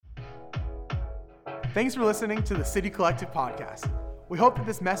Thanks for listening to the City Collective podcast. We hope that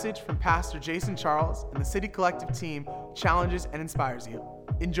this message from Pastor Jason Charles and the City Collective team challenges and inspires you.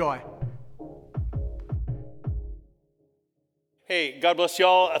 Enjoy. Hey, God bless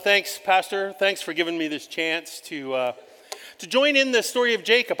y'all. Thanks, Pastor. Thanks for giving me this chance to join in the story of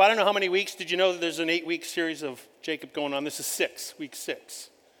Jacob. I don't know how many weeks. Did you know that there's an 8-week series of Jacob going on? This is week 6.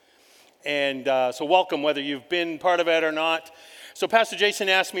 And so welcome, whether you've been part of it or not. So Pastor Jason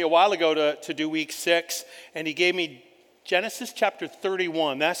asked me a while ago to do week 6, and he gave me Genesis chapter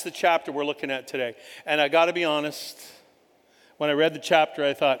 31. That's the chapter we're looking at today. And I got to be honest, when I read the chapter,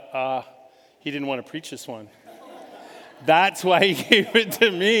 I thought, he didn't want to preach this one. That's why he gave it to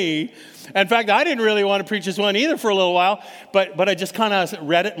me. In fact, I didn't really want to preach this one either for a little while, but I just kind of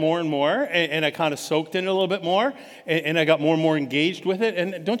read it more and more, and I kind of soaked in it a little bit more, and I got more and more engaged with it.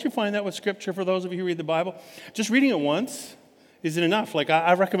 And don't you find that with Scripture, for those of you who read the Bible? Just reading it once isn't enough. Like,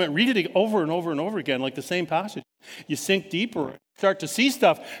 I recommend reading it over and over and over again, like the same passage. You sink deeper, start to see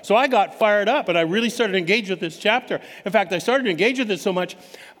stuff. So I got fired up, and I really started to engage with this chapter. In fact, I started to engage with it so much,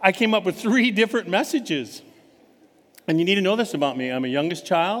 I came up with 3 different messages. And you need to know this about me. I'm a youngest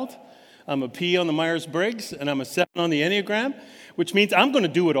child, I'm a P on the Myers-Briggs, and I'm a 7 on the Enneagram, which means I'm going to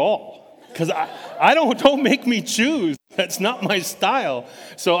do it all. Because I don't make me choose. That's not my style.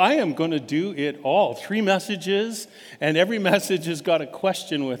 So I am going to do it all. 3 messages, and every message has got a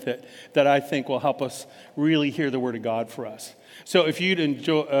question with it that I think will help us really hear the Word of God for us. So if you'd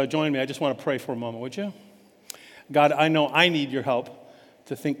join me, I just want to pray for a moment, would you? God, I know I need your help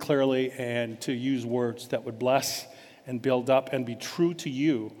to think clearly and to use words that would bless and build up and be true to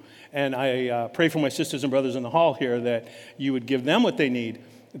you. And I pray for my sisters and brothers in the hall here that you would give them what they need,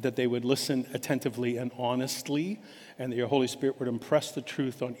 that they would listen attentively and honestly, and that your Holy Spirit would impress the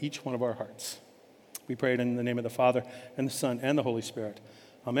truth on each one of our hearts. We pray it in the name of the Father and the Son and the Holy Spirit.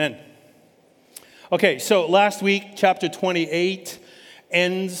 Amen. Okay, so last week, chapter 28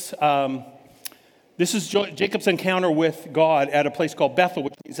 ends. This is Jacob's encounter with God at a place called Bethel,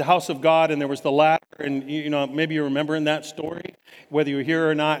 which means the house of God, and there was the ladder, and maybe you're remembering that story, whether you're here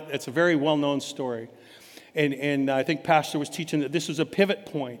or not. It's a very well-known story. And I think Pastor was teaching that this was a pivot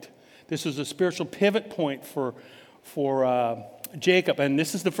point. This was a spiritual pivot point for Jacob. And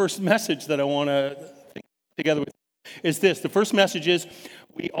this is the first message that I want to think together with you, is this. The first message is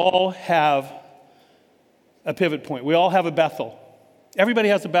we all have a pivot point. We all have a Bethel. Everybody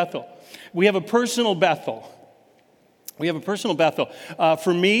has a Bethel. We have a personal Bethel.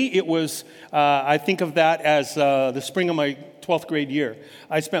 For me, it was, I think of that as the spring of my 12th grade year.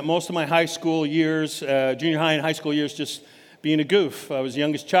 I spent most of my high school years, junior high and high school years, just being a goof. I was the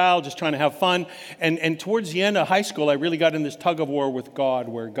youngest child, just trying to have fun. And towards the end of high school, I really got in this tug of war with God,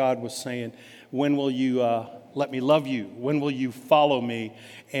 where God was saying, when will you let me love you? When will you follow me?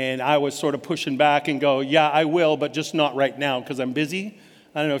 And I was sort of pushing back and go, yeah, I will, but just not right now because I'm busy.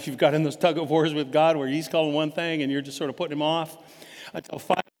 I don't know if you've got in those tug of wars with God where he's calling one thing and you're just sort of putting him off. Until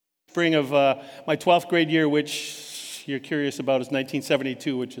finally, spring of my 12th grade year, which you're curious about, is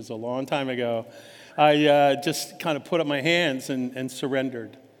 1972, which is a long time ago, I just kind of put up my hands and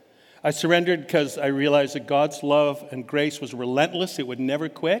surrendered. I surrendered because I realized that God's love and grace was relentless. It would never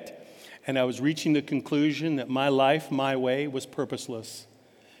quit. And I was reaching the conclusion that my life, my way, was purposeless.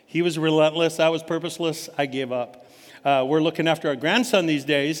 He was relentless. I was purposeless. I gave up. We're looking after our grandson these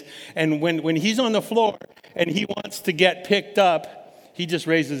days, and when he's on the floor and he wants to get picked up, he just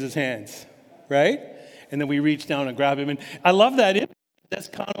raises his hands, right? And then we reach down and grab him. And I love that. That's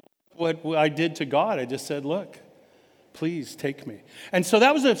kind of what I did to God. I just said, look, please take me. And so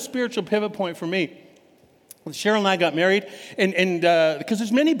that was a spiritual pivot point for me. Cheryl and I got married, and because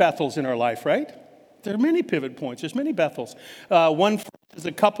there's many Bethels in our life, right? There are many pivot points. There's many Bethels. One is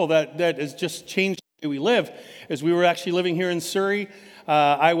a couple that has just changed the way we live. As we were actually living here in Surrey,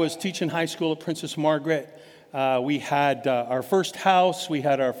 I was teaching high school at Princess Margaret. We had our first house, we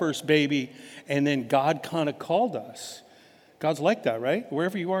had our first baby, and then God kind of called us. God's like that, right?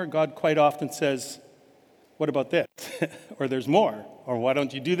 Wherever you are, God quite often says, what about this? Or there's more. Or why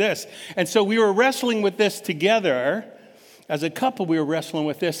don't you do this? And so we were wrestling with this together. As a couple, we were wrestling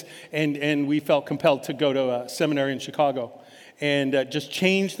with this, and we felt compelled to go to a seminary in Chicago and just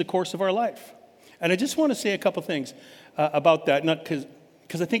change the course of our life. And I just want to say a couple things about that, not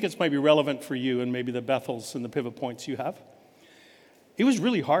because I think it might be relevant for you and maybe the Bethels and the pivot points you have. It was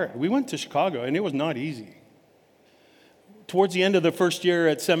really hard. We went to Chicago, and it was not easy. Towards the end of the first year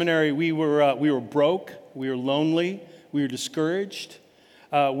at seminary, we were broke, we were lonely, we were discouraged.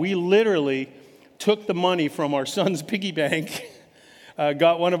 We literally took the money from our son's piggy bank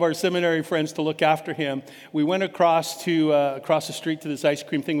got one of our seminary friends to look after him. We went across the street to this ice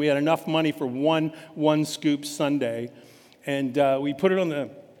cream thing. We had enough money for one scoop sundae, and we put it on the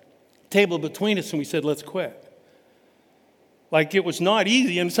table between us, and we said, let's quit. Like, it was not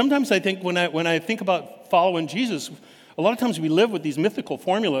easy. And sometimes I think when I think about following Jesus, a lot of times we live with these mythical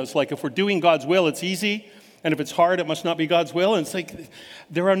formulas, like if we're doing God's will, it's easy, and if it's hard, it must not be God's will. And it's like,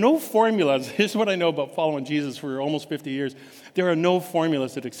 there are no formulas. Here's what I know about following Jesus for almost 50 years. There are no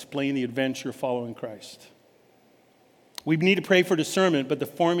formulas that explain the adventure of following Christ. We need to pray for discernment, but the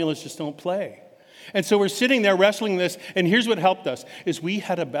formulas just don't play. And so we're sitting there wrestling this, and here's what helped us, is we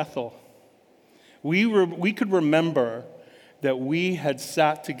had a Bethel. We could remember that we had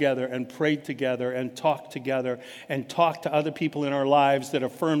sat together and prayed together and talked to other people in our lives that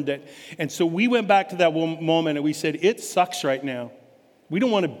affirmed it. And so we went back to that moment and we said, it sucks right now. We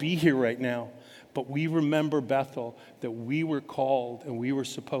don't want to be here right now. But we remember, Bethel, that we were called and we were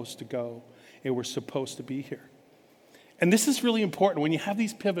supposed to go and we're supposed to be here. And this is really important. When you have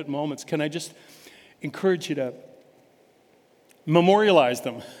these pivot moments, can I just encourage you to memorialize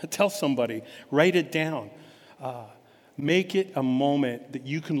them? Tell somebody, write it down. Make it a moment that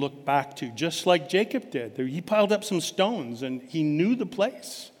you can look back to, just like Jacob did. He piled up some stones, and he knew the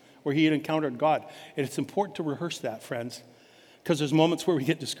place where he had encountered God. And it's important to rehearse that, friends, because there's moments where we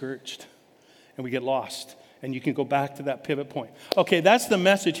get discouraged and we get lost, and you can go back to that pivot point. Okay, that's the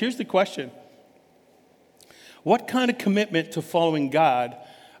message. Here's the question. What kind of commitment to following God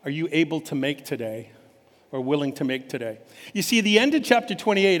are you able to make today or willing to make today? You see, the end of chapter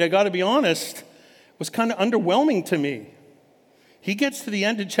 28, I got to be honest, was kind of underwhelming to me. He gets to the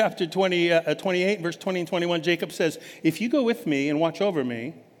end of chapter 28, verse 20 and 21. Jacob says, if you go with me and watch over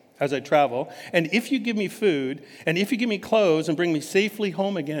me as I travel, and if you give me food, and if you give me clothes and bring me safely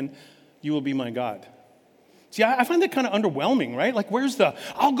home again, you will be my God. See, I find that kind of underwhelming, right? Like, where's the,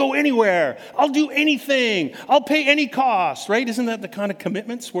 I'll go anywhere, I'll do anything, I'll pay any cost, right? Isn't that the kind of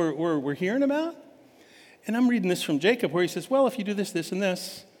commitments we're hearing about? And I'm reading this from Jacob where he says, well, if you do this, this, and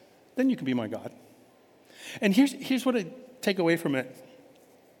this, then you can be my God. And here's what I take away from it.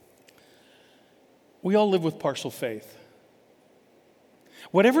 We all live with partial faith.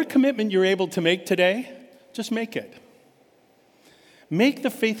 Whatever commitment you're able to make today, just make it. Make the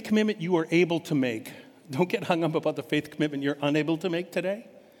faith commitment you are able to make. Don't get hung up about the faith commitment you're unable to make today.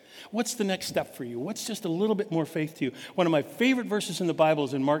 What's the next step for you? What's just a little bit more faith to you? One of my favorite verses in the Bible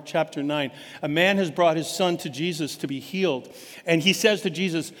is in Mark chapter 9. A man has brought his son to Jesus to be healed. And he says to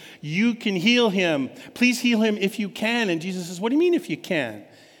Jesus, you can heal him. Please heal him if you can. And Jesus says, what do you mean if you can?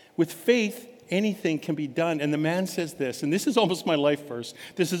 With faith, anything can be done. And the man says this, and this is almost my life verse.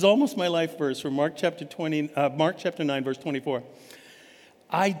 This is almost my life verse from Mark chapter 9, verse 24.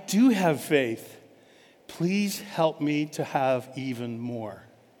 I do have faith. Please help me to have even more.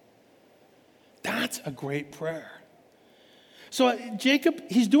 That's a great prayer. So Jacob,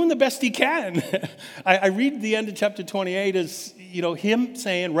 he's doing the best he can. I read the end of chapter 28 as, him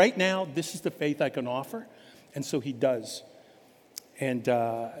saying, right now, this is the faith I can offer. And so he does. And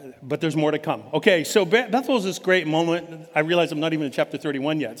but there's more to come. Okay, so Bethel is this great moment. I realize I'm not even in chapter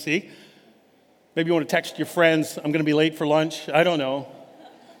 31 yet, see? Maybe you want to text your friends, I'm going to be late for lunch. I don't know.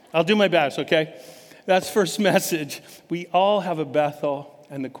 I'll do my best, okay? That's first message. We all have a Bethel.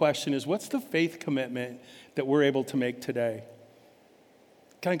 And the question is, what's the faith commitment that we're able to make today?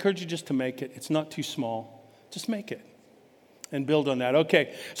 Can I encourage you just to make it? It's not too small. Just make it and build on that.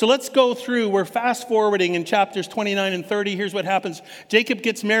 Okay, so let's go through. We're fast forwarding in chapters 29 and 30. Here's what happens. Jacob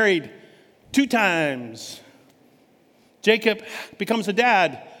gets married 2 times. Jacob becomes a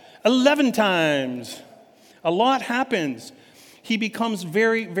dad 11 times. A lot happens. He becomes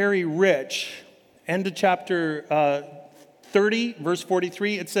very, very rich. End of chapter 30, verse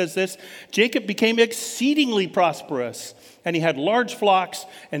 43, it says this, Jacob became exceedingly prosperous, and he had large flocks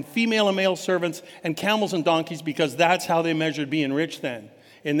and female and male servants and camels and donkeys, because that's how they measured being rich then.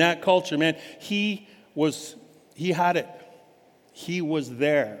 In that culture, man, he had it. He was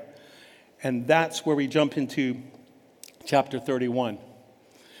there. And that's where we jump into chapter 31.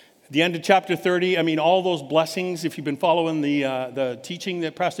 The end of chapter 30, all those blessings, if you've been following the teaching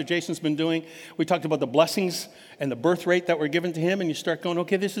that Pastor Jason's been doing, we talked about the blessings and the birth rate that were given to him, and you start going,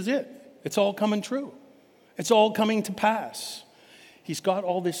 okay, this is it. It's all coming true. It's all coming to pass. He's got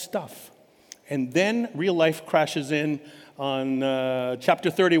all this stuff. And then real life crashes in on chapter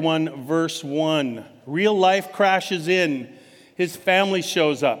 31, verse 1. Real life crashes in. His family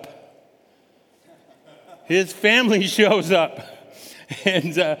shows up. His family shows up.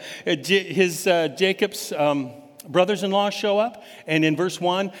 And Jacob's brothers-in-law show up, and in verse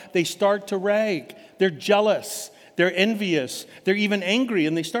 1, they start to rag. They're jealous. They're envious. They're even angry.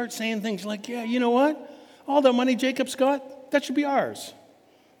 And they start saying things like, yeah, you know what? All the money Jacob's got, that should be ours.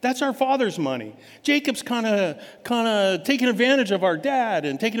 That's our father's money. Jacob's kind of taking advantage of our dad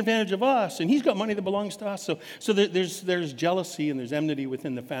and taking advantage of us, and he's got money that belongs to us. So there's jealousy and there's enmity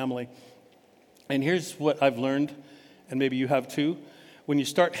within the family. And here's what I've learned, and maybe you have too. When you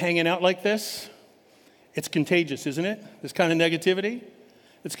start hanging out like this, it's contagious, isn't it? This kind of negativity.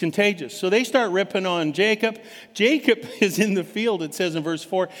 It's contagious. So they start ripping on Jacob. Jacob is in the field, it says in verse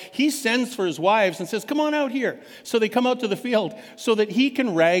 4. He sends for his wives and says, come on out here. So they come out to the field so that he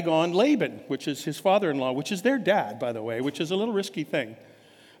can rag on Laban, which is his father-in-law, which is their dad, by the way, which is a little risky thing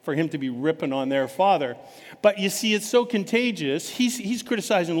for him to be ripping on their father. But you see, it's so contagious. He's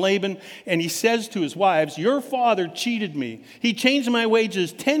criticizing Laban, and he says to his wives, your father cheated me. He changed my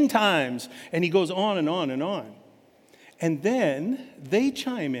wages 10 times, and he goes on and on and on. And then they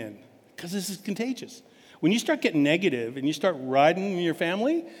chime in, because this is contagious. When you start getting negative and you start riding your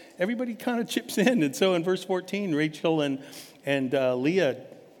family, everybody kind of chips in. And so in verse 14, Rachel and Leah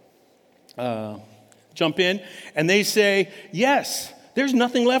jump in, and they say, yes, there's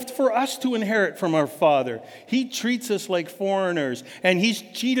nothing left for us to inherit from our father. He treats us like foreigners, and he's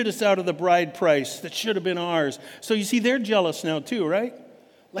cheated us out of the bride price that should have been ours. So you see, they're jealous now too, right?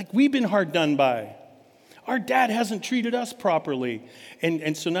 Like we've been hard done by. Our dad hasn't treated us properly.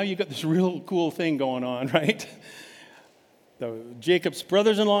 And so now you've got this real cool thing going on, right? Jacob's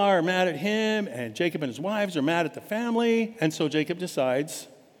brothers-in-law are mad at him, and Jacob and his wives are mad at the family. And so Jacob decides,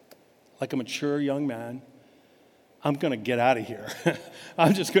 like a mature young man, I'm going to get out of here.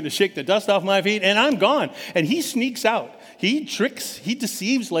 I'm just going to shake the dust off my feet, and I'm gone. And he sneaks out. He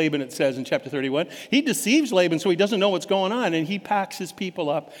deceives Laban, it says in chapter 31. He deceives Laban so he doesn't know what's going on, and he packs his people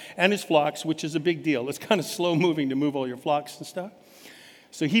up and his flocks, which is a big deal. It's kind of slow moving to move all your flocks and stuff.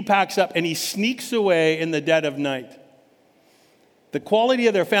 So he packs up, and he sneaks away in the dead of night. The quality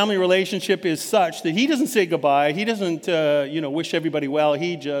of their family relationship is such that he doesn't say goodbye. He doesn't wish everybody well.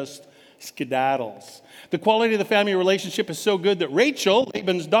 He just skedaddles. The quality of the family relationship is so good that Rachel,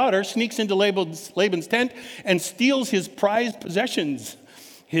 Laban's daughter, sneaks into Laban's tent and steals his prized possessions,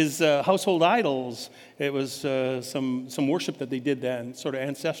 his household idols. It was some worship that they did then, sort of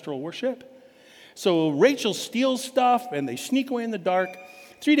ancestral worship. So Rachel steals stuff, and they sneak away in the dark.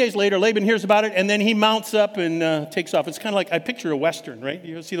 3 days later, Laban hears about it, and then he mounts up and takes off. It's kind of like, I picture a Western, right?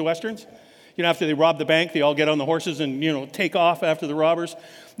 You see the Westerns? You know, after they rob the bank, they all get on the horses and, take off after the robbers.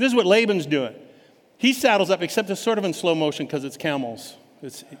 This is what Laban's doing. He saddles up, except it's sort of in slow motion because it's camels.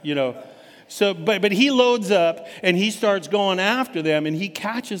 So, but he loads up and he starts going after them and he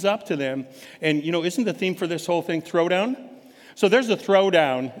catches up to them. And, isn't the theme for this whole thing throwdown? So there's a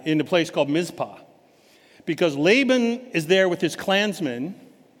throwdown in a place called Mizpah because Laban is there with his clansmen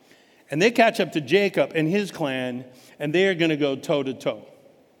and they catch up to Jacob and his clan and they are going to go toe to toe.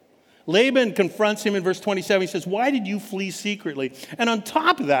 Laban confronts him in verse 27. He says, why did you flee secretly? And on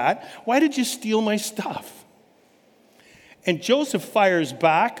top of that, why did you steal my stuff? And Joseph fires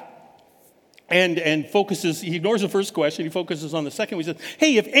back and focuses. He ignores the first question. He focuses on the second. He says,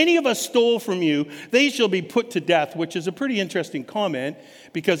 hey, if any of us stole from you, they shall be put to death, which is a pretty interesting comment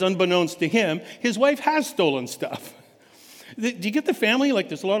because unbeknownst to him, his wife has stolen stuff. Do you get the family? Like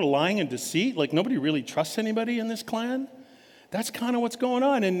there's a lot of lying and deceit. Like nobody really trusts anybody in this clan. That's kind of what's going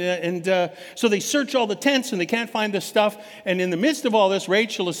on. And so they search all the tents and they can't find this stuff. And in the midst of all this,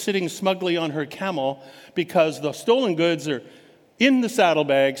 Rachel is sitting smugly on her camel because the stolen goods are in the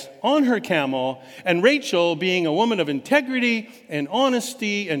saddlebags on her camel. And Rachel, being a woman of integrity and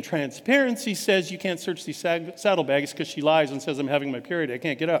honesty and transparency, says you can't search these saddlebags because she lies and says, I'm having my period. I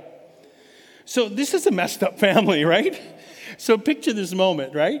can't get up. So this is a messed up family, right? So picture this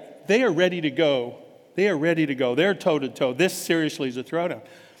moment, right? They are ready to go. They are ready to go. They're toe-to-toe. This seriously is a throwdown.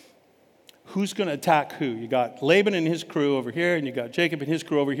 Who's going to attack who? You got Laban and his crew over here, and you got Jacob and his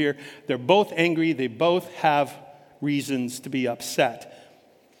crew over here. They're both angry. They both have reasons to be upset.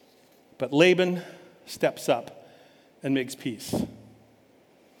 But Laban steps up and makes peace.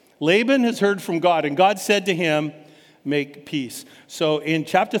 Laban has heard from God, and God said to him, make peace. So in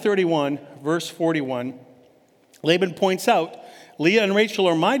chapter 31, verse 41, Laban points out, Leah and Rachel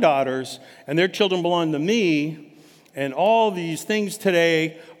are my daughters, and their children belong to me, and all these things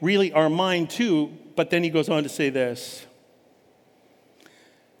today really are mine too. But then he goes on to say this,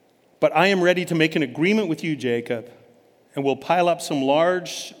 but I am ready to make an agreement with you, Jacob, and we'll pile up some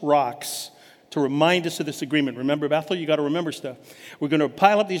large rocks to remind us of this agreement. Remember, Bethel, you got to remember stuff. We're going to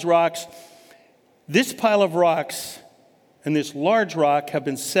pile up these rocks. This pile of rocks and this large rock have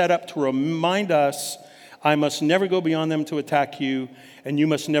been set up to remind us I must never go beyond them to attack you, and you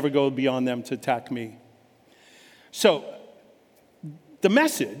must never go beyond them to attack me. So, the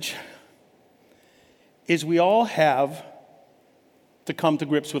message is we all have to come to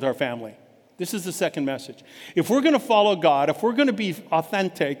grips with our family. This is the second message. If we're going to follow God, if we're going to be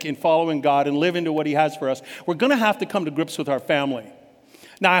authentic in following God and live into what He has for us, we're going to have to come to grips with our family.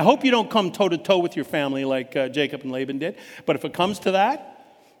 Now, I hope you don't come toe-to-toe with your family like Jacob and Laban did, but if it comes to that,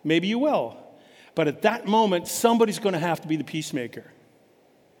 maybe you will. But at that moment, somebody's going to have to be the peacemaker.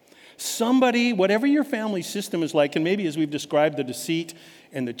 Somebody, whatever your family system is like, and maybe as we've described, the deceit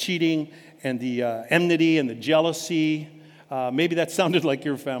and the cheating and the enmity and the jealousy, maybe that sounded like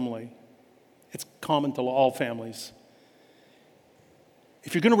your family. It's common to all families.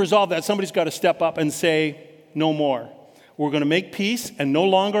 If you're going to resolve that, somebody's got to step up and say, no more. We're going to make peace, and no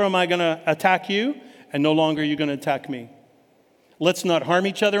longer am I going to attack you, and no longer are you going to attack me. Let's not harm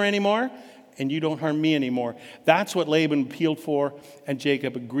each other anymore, and you don't harm me anymore. That's what Laban appealed for, and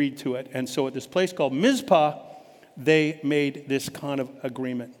Jacob agreed to it. And so at this place called Mizpah, they made this kind of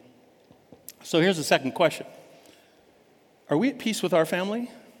agreement. So here's the second question. Are we at peace with our family?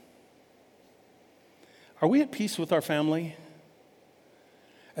 Are we at peace with our family?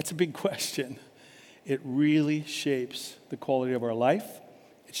 That's a big question. It really shapes the quality of our life.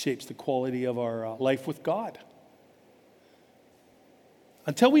 It shapes the quality of our life with God.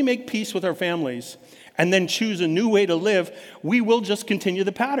 Until we make peace with our families and then choose a new way to live, we will just continue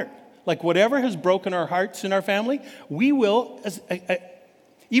the pattern. Like whatever has broken our hearts in our family, we will,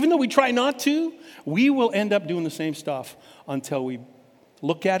 even though we try not to, we will end up doing the same stuff until we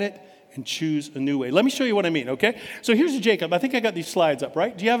look at it and choose a new way. Let me show you what I mean, okay? So here's Jacob. I think I got these slides up,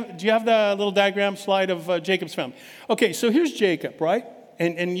 right? Do you have the little diagram slide of Jacob's family? Okay, so here's Jacob, right?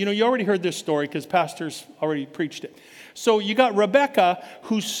 And you know, you already heard this story because pastors already preached it. So you got Rebecca,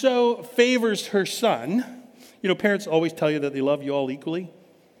 who so favors her son. You know, parents always tell you that they love you all equally.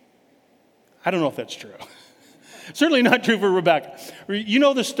 I don't know if that's true. Certainly not true for Rebecca. You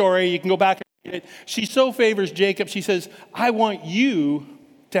know the story. You can go back and read it. She so favors Jacob, she says, I want you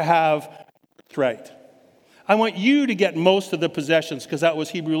to have birthright. I want you to get most of the possessions because that was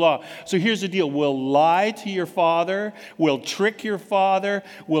Hebrew law. So here's the deal. We'll lie to your father. We'll trick your father.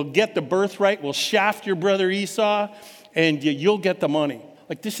 We'll get the birthright. We'll shaft your brother Esau, and you'll get the money.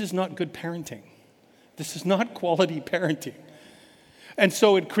 Like, this is not good parenting. This is not quality parenting. And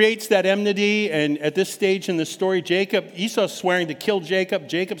so it creates that enmity, and at this stage in the story, Esau's swearing to kill Jacob.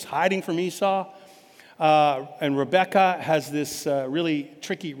 Jacob's hiding from Esau. And Rebecca has this really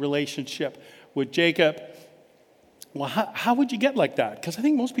tricky relationship with Jacob. Well, how would you get like that? Because I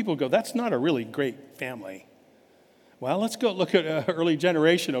think most people go, that's not a really great family. Well, let's go look at an early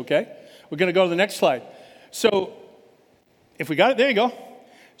generation, okay? We're going to go to the next slide. So, if we got it, there you go.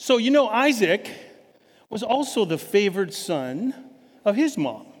 So, you know, Isaac was also the favored son of his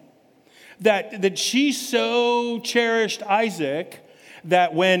mom. That she so cherished Isaac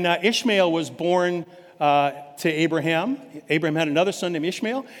that when Ishmael was born to Abraham had another son named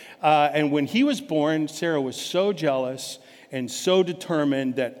Ishmael, and when he was born, Sarah was so jealous and so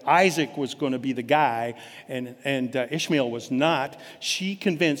determined that Isaac was going to be the guy, and Ishmael was not. She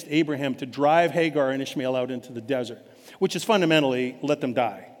convinced Abraham to drive Hagar and Ishmael out into the desert, which is fundamentally let them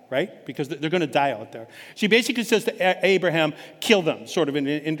die, right? Because they're going to die out there. She basically says to Abraham, kill them, sort of in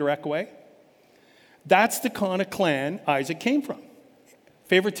an indirect way. That's the kind of clan Isaac came from.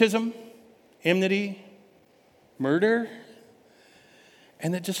 Favoritism, enmity, murder,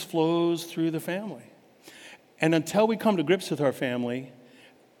 and it just flows through the family. And until we come to grips with our family,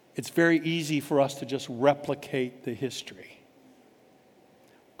 it's very easy for us to just replicate the history.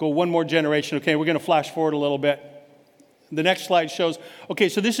 Go one more generation. Okay, we're going to flash forward a little bit. The next slide shows, okay,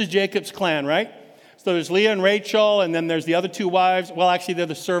 so this is Jacob's clan, right? So there's Leah and Rachel, and then there's the other two wives. Well, actually, they're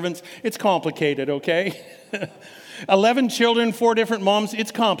the servants. It's complicated, okay? 11 children, 4 different moms.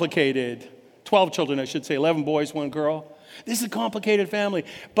 It's complicated. 12 children, I should say. 11 boys, 1 girl. This is a complicated family.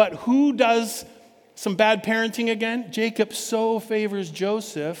 But who does some bad parenting again? Jacob so favors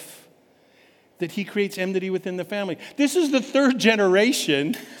Joseph that he creates enmity within the family. This is the third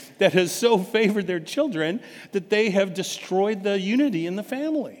generation that has so favored their children that they have destroyed the unity in the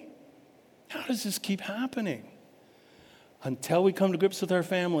family. How does this keep happening? Until we come to grips with our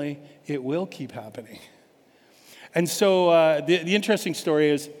family, it will keep happening. And so the interesting story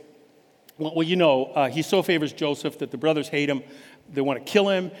is, well, you know, he so favors Joseph that the brothers hate him. They want to kill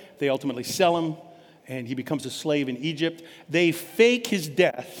him. They ultimately sell him, and he becomes a slave in Egypt. They fake his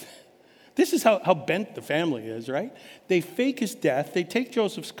death. This is how bent the family is, right? They fake his death. They take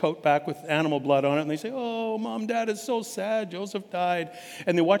Joseph's coat back with animal blood on it, and they say, oh, Mom, Dad, it's so sad. Joseph died.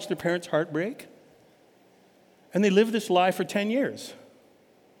 And they watch their parents' heart break. And they live this lie for 10 years.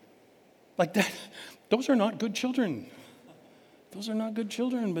 Like that. Those are not good children. Those are not good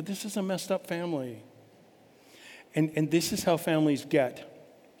children, but this is a messed up family. And this is how families get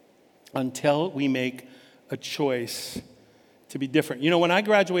until we make a choice to be different. You know, when I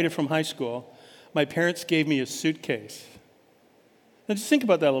graduated from high school, my parents gave me a suitcase. Now just think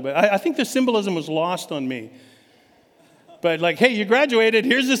about that a little bit. I think the symbolism was lost on me. But like, hey, you graduated,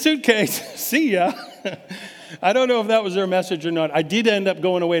 here's the suitcase, see ya. I don't know if that was their message or not. I did end up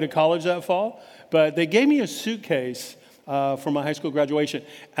going away to college that fall, but they gave me a suitcase for my high school graduation.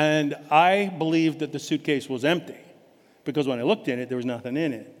 And I believed that the suitcase was empty because when I looked in it, there was nothing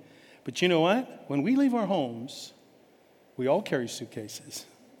in it. But you know what? When we leave our homes, we all carry suitcases.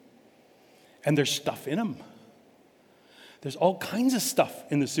 And there's stuff in them. There's all kinds of stuff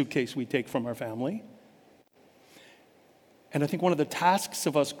in the suitcase we take from our family. And I think one of the tasks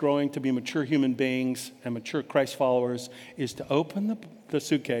of us growing to be mature human beings and mature Christ followers is to open the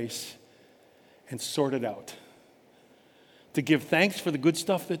suitcase and sort it out. To give thanks for the good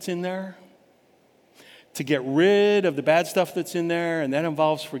stuff that's in there. To get rid of the bad stuff that's in there, and that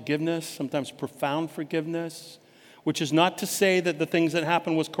involves forgiveness, sometimes profound forgiveness, which is not to say that the things that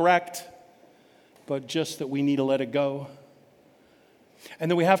happened was correct, but just that we need to let it go.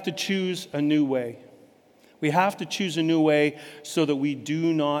 And then we have to choose a new way. We have to choose a new way so that we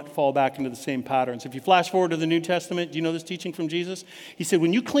do not fall back into the same patterns. If you flash forward to the New Testament, do you know this teaching from Jesus? He said,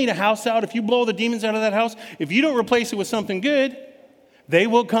 when you clean a house out, if you blow the demons out of that house, if you don't replace it with something good, they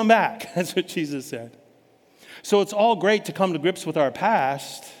will come back. That's what Jesus said. So it's all great to come to grips with our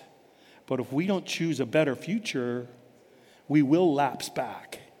past, but if we don't choose a better future, we will lapse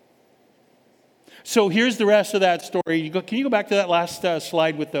back. So here's the rest of that story. Can you go back to that last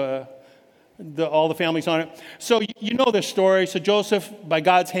slide with all the families on it? So you know this story. So Joseph, by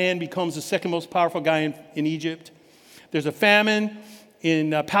God's hand, becomes the second most powerful guy in Egypt. There's a famine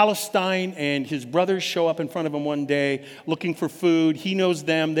in Palestine, and his brothers show up in front of him one day looking for food. He knows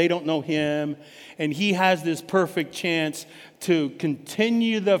them. They don't know him. And he has this perfect chance to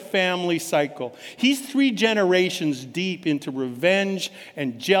continue the family cycle. He's 3 generations deep into revenge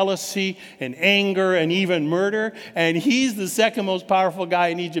and jealousy and anger and even murder. And he's the second most powerful guy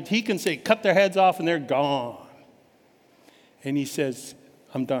in Egypt. He can say, cut their heads off and they're gone. And he says,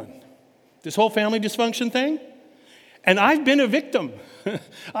 I'm done. This whole family dysfunction thing, and I've been a victim.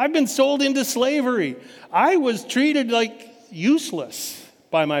 I've been sold into slavery. I was treated like useless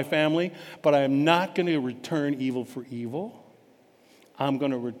by my family, but I am not going to return evil for evil. I'm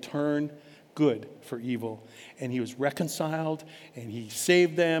going to return good for evil. And he was reconciled, and he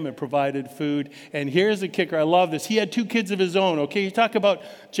saved them and provided food. And here's the kicker. I love this. He had 2 kids of his own, okay? You talk about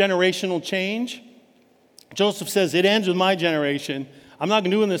generational change. Joseph says, it ends with my generation. I'm not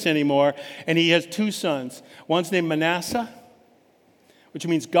doing this anymore. And he has 2 sons. One's named Manasseh, which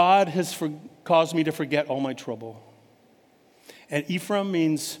means God has caused me to forget all my trouble. And Ephraim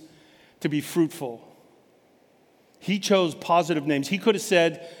means to be fruitful. He chose positive names. He could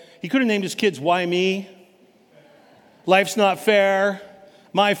have named his kids, why me? Life's not fair.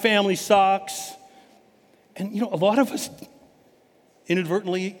 My family sucks. And you know, a lot of us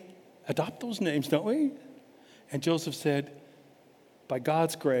inadvertently adopt those names, don't we? And Joseph said, by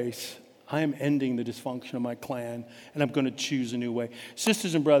God's grace, I am ending the dysfunction of my clan, and I'm going to choose a new way.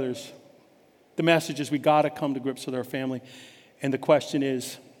 Sisters and brothers, the message is we got to come to grips with our family. And the question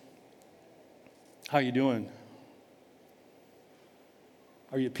is, how are you doing?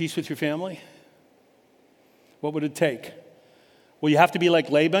 Are you at peace with your family? What would it take? Well, you have to be like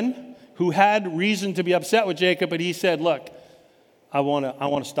Laban, who had reason to be upset with Jacob, but he said, look, I want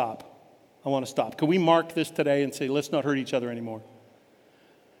to stop. I want to stop. Can we mark this today and say, let's not hurt each other anymore?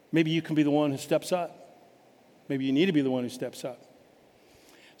 Maybe you can be the one who steps up. Maybe you need to be the one who steps up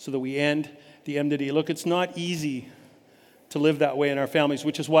so that we end the enmity. Look, it's not easy to live that way in our families,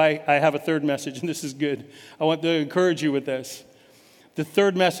 which is why I have a third message, and this is good. I want to encourage you with this. The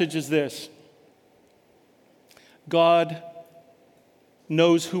third message is this. God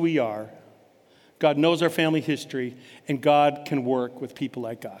knows who we are. God knows our family history, and God can work with people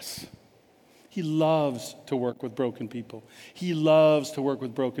like us. He loves to work with broken people. He loves to work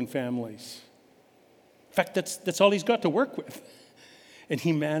with broken families. In fact, that's all he's got to work with. And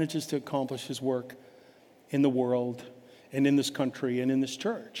he manages to accomplish his work in the world and in this country and in this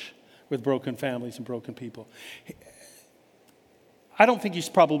church with broken families and broken people. I don't think he's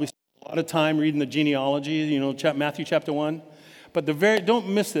probably spent a lot of time reading the genealogy, Matthew chapter 1. But don't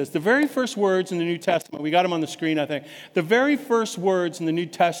miss this. The very first words in the New Testament, we got them on the screen, I think. The very first words in the New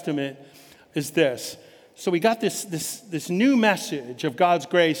Testament is this. So we got this new message of God's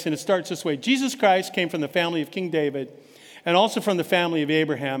grace, and it starts this way. Jesus Christ came from the family of King David, and also from the family of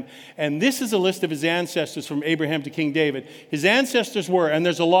Abraham. And this is a list of his ancestors from Abraham to King David. His ancestors were, and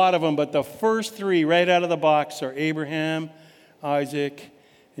there's a lot of them, but the first three right out of the box are Abraham, Isaac,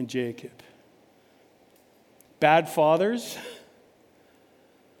 and Jacob. Bad fathers,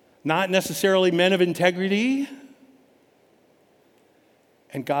 not necessarily men of integrity.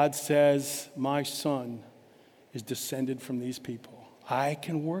 And God says, my son is descended from these people. I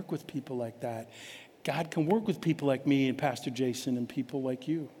can work with people like that. God can work with people like me and Pastor Jason and people like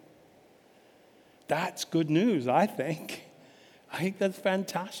you. That's good news, I think. I think that's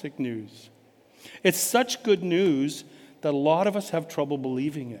fantastic news. It's such good news that a lot of us have trouble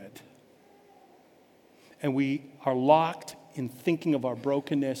believing it. And we are locked in thinking of our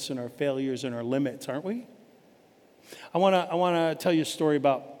brokenness and our failures and our limits, aren't we? I want to tell you a story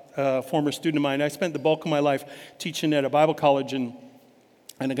about a former student of mine. I spent the bulk of my life teaching at a Bible college, and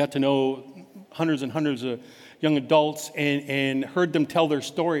I got to know hundreds and hundreds of young adults and heard them tell their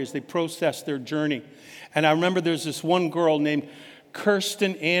stories. They processed their journey. And I remember there's this one girl named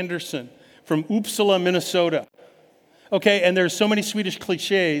Kirsten Anderson from Uppsala, Minnesota. Okay, and there's so many Swedish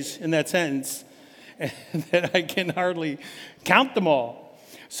cliches in that sentence that I can hardly count them all.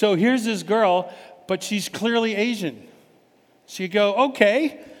 So here's this girl, but she's clearly Asian. So you go,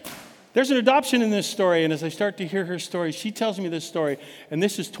 okay, there's an adoption in this story. And as I start to hear her story, she tells me this story. And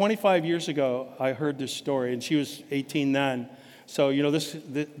this is 25 years ago I heard this story, and she was 18 then. So,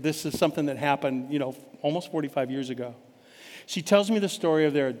 this is something that happened, almost 45 years ago. She tells me the story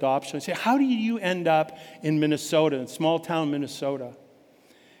of their adoption. I say, how did you end up in Minnesota, in small town Minnesota?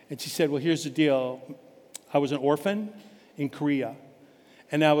 And she said, well, here's the deal. I was an orphan in Korea,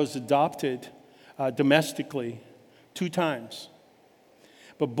 and I was adopted domestically 2 times.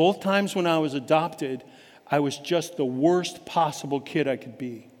 But both times when I was adopted, I was just the worst possible kid I could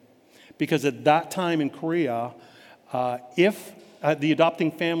be. Because at that time in Korea, if the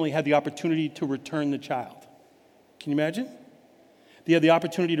adopting family had the opportunity to return the child. Can you imagine? They had the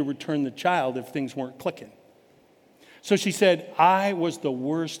opportunity to return the child if things weren't clicking. So she said, I was the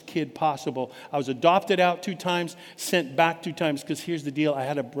worst kid possible. I was adopted out 2 times, sent back 2 times, because here's the deal, I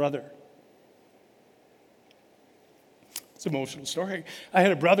had a brother. It's an emotional story. I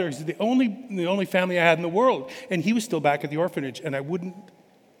had a brother. He's the only family I had in the world. And he was still back at the orphanage, and I wouldn't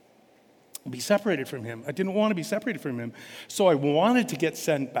be separated from him. I didn't want to be separated from him. So I wanted to get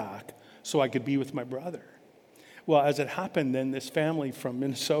sent back so I could be with my brother. Well, as it happened, then this family from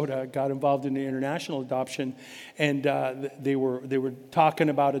Minnesota got involved in the international adoption, and they were talking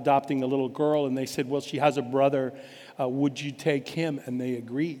about adopting a little girl, and they said, well, she has a brother. Would you take him? And they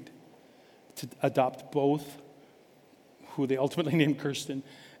agreed to adopt both, who they ultimately named Kirsten,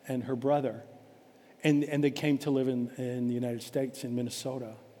 and her brother. And they came to live in the United States, in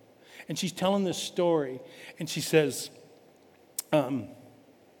Minnesota. And she's telling this story, and she says,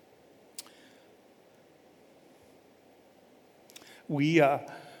 we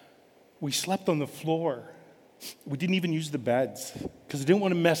slept on the floor. We didn't even use the beds because I didn't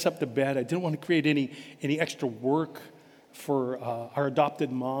want to mess up the bed. I didn't want to create any extra work for our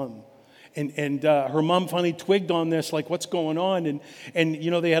adopted mom. And her mom finally twigged on this, like, what's going on? And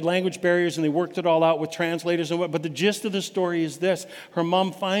they had language barriers, and they worked it all out with translators and what. But the gist of the story is this. Her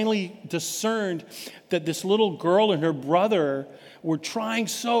mom finally discerned that this little girl and her brother were trying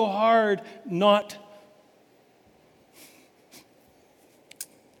so hard not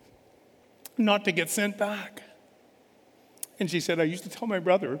to get sent back. And she said, I used to tell my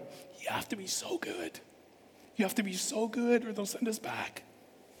brother, you have to be so good. You have to be so good or they'll send us back.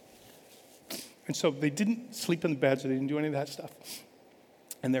 And so they didn't sleep in the beds, they didn't do any of that stuff.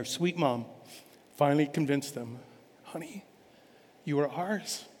 And their sweet mom finally convinced them, honey, you are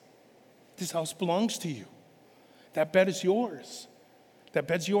ours. This house belongs to you. That bed is yours. That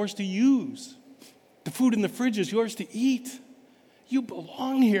bed's yours to use. The food in the fridge is yours to eat. You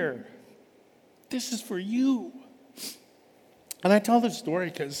belong here. This is for you. And I tell this story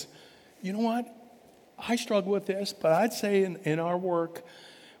because, you know what? I struggle with this, but I'd say in our work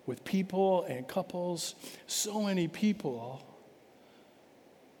with people and couples, so many people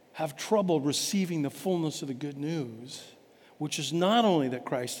have trouble receiving the fullness of the good news, which is not only that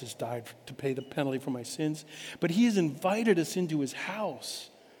Christ has died to pay the penalty for my sins, but he has invited us into his house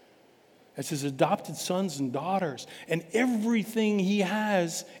as his adopted sons and daughters, and everything he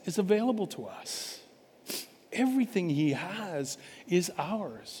has is available to us. Everything he has is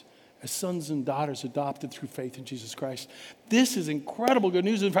ours as sons and daughters adopted through faith in Jesus Christ. This is incredible good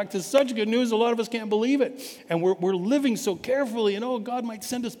news. In fact, it's such good news, a lot of us can't believe it. And we're living so carefully, and God might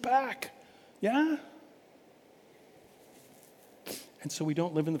send us back. Yeah? And so we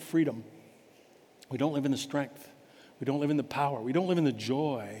don't live in the freedom. We don't live in the strength. We don't live in the power. We don't live in the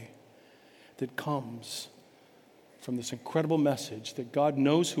joy that comes from this incredible message that God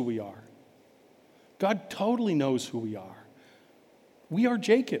knows who we are. God totally knows who we are. We are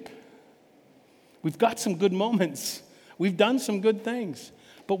Jacob. We've got some good moments. We've done some good things,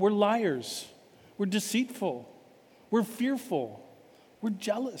 but we're liars. We're deceitful. We're fearful. We're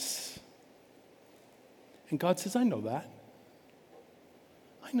jealous. And God says, I know that.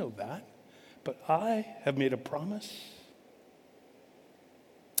 I know that. But I have made a promise.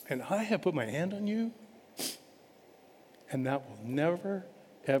 And I have put my hand on you. And that will never,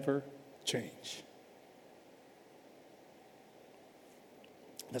 ever change.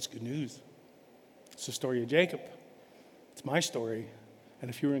 That's good news. It's the story of Jacob. It's my story.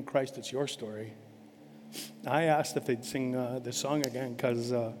 And if you're in Christ, it's your story. I asked if they'd sing this song again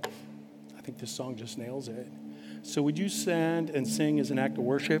because I think this song just nails it. So would you stand and sing as an act of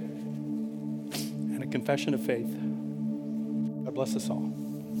worship and a confession of faith? God bless us all.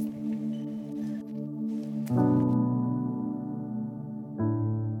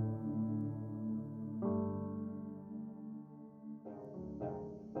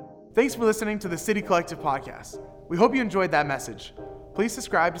 Thanks for listening to the City Collective podcast. We hope you enjoyed that message. Please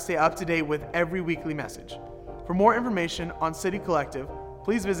subscribe to stay up to date with every weekly message. For more information on City Collective,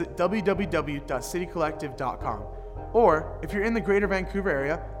 please visit www.citycollective.com. Or if you're in the greater Vancouver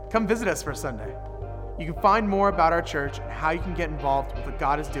area, come visit us for a Sunday. You can find more about our church and how you can get involved with what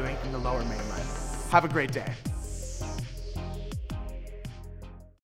God is doing in the Lower Mainland. Have a great day.